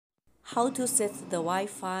How to set the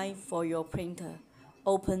Wi-Fi for your printer.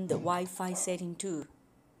 Open the Wi-Fi setting tool.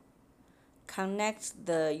 Connect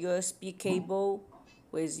the USB cable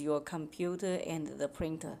with your computer and the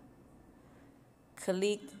printer.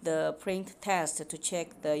 Click the print test to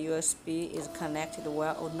check the USB is connected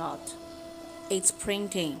well or not. It's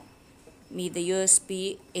printing. Means the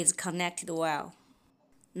USB is connected well.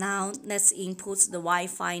 Now let's input the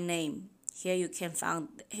Wi-Fi name. Here you can find,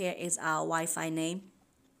 here is our Wi-Fi name.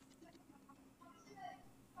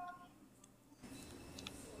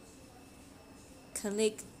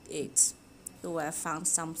 Click it, you will find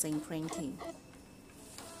something printing.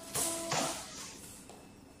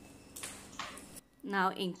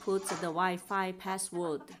 Now input the Wi-Fi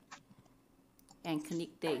password and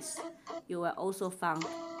click this. You will also find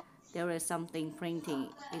there is something printing.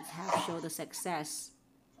 It has shown the success.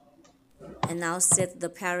 And now set the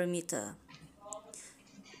parameter.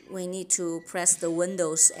 We need to press the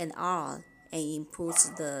Windows and R and input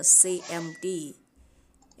the CMD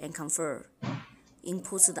and confirm.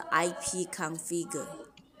 Input the IP configure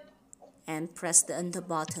and press the enter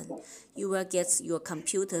button. You will get your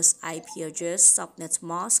computer's IP address, subnet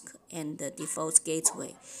mask, and the default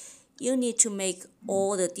gateway. You need to make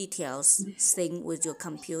all the details sync with your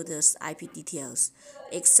computer's IP details,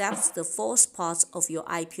 except the first part of your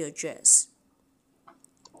IP address,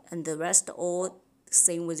 and the rest all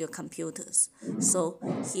sync with your computers. So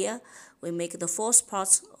here we make the first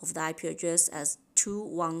part of the IP address as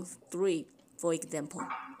 213, for example,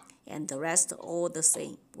 and the rest all the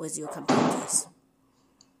same with your computers.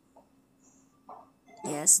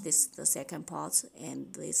 Yes, this is the second part,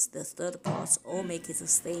 and this the third part. All make it the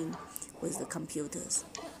same with the computers.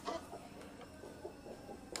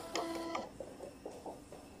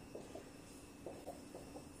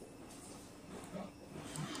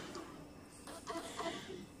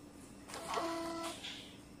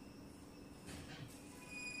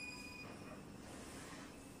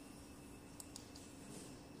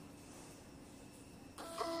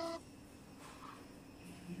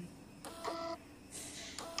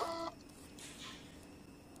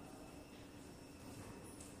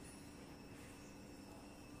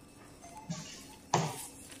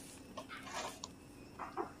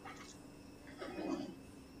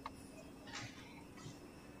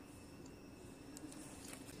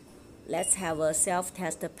 Let's have a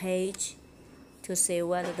self-test page to see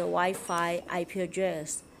whether the Wi-Fi IP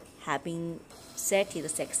address have been set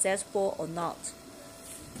successful or not.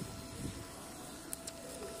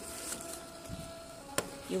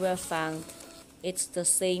 You will find it's the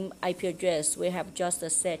same IP address we have just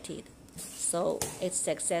set it, so it's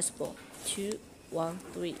successful.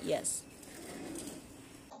 213, yes.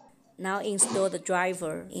 Now install the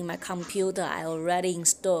driver. In my computer I already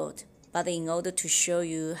installed, but in order to show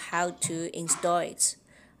you how to install it,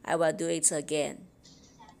 I will do it again.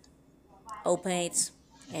 Open it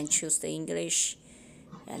and choose the English,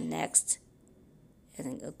 and next,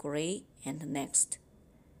 and agree, and next.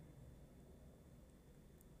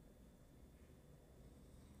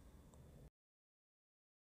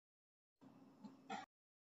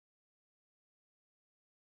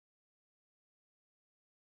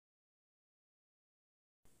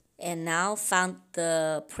 And now find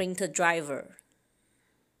the printer driver.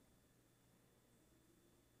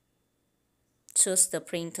 Choose the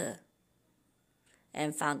printer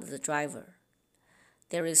and find the driver.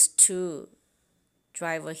 There is two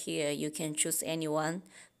driver here. You can choose anyone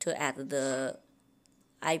to add the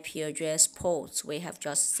IP address ports we have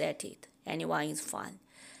just set it. Anyone is fine.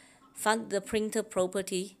 Find the printer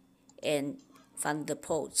property and find the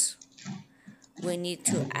ports. We need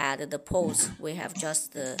to add the ports we have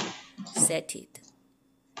just set it.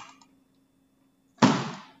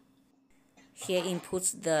 Here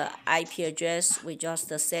inputs the IP address we just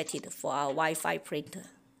set it for our Wi-Fi printer.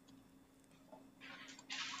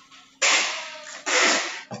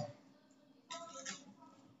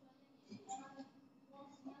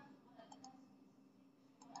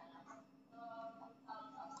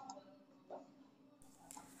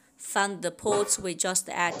 Find the ports we just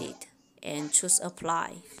added and choose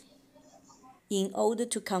apply. In order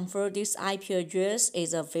to confirm this IP address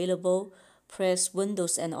is available, press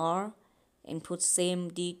Windows and R and put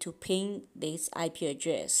CMD to ping this IP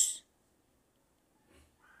address.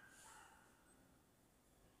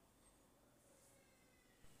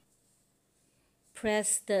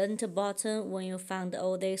 Press the enter button when you found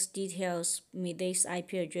all these details. This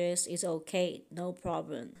IP address is okay, no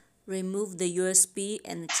problem. Remove the USB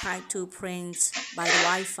and try to print by the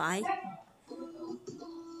Wi-Fi.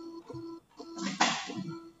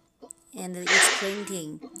 And it's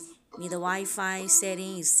printing. The Wi-Fi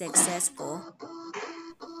setting is successful.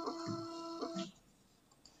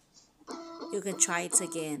 You can try it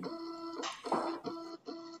again.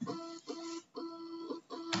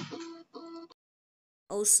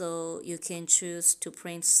 Also, you can choose to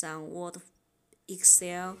print some Word,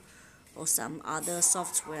 Excel, or some other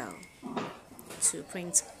software to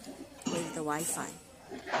print with the Wi-Fi.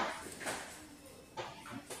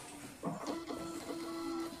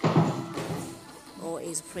 Or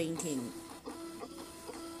is printing.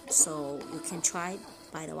 So you can try it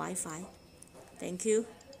by the Wi-Fi. Thank you.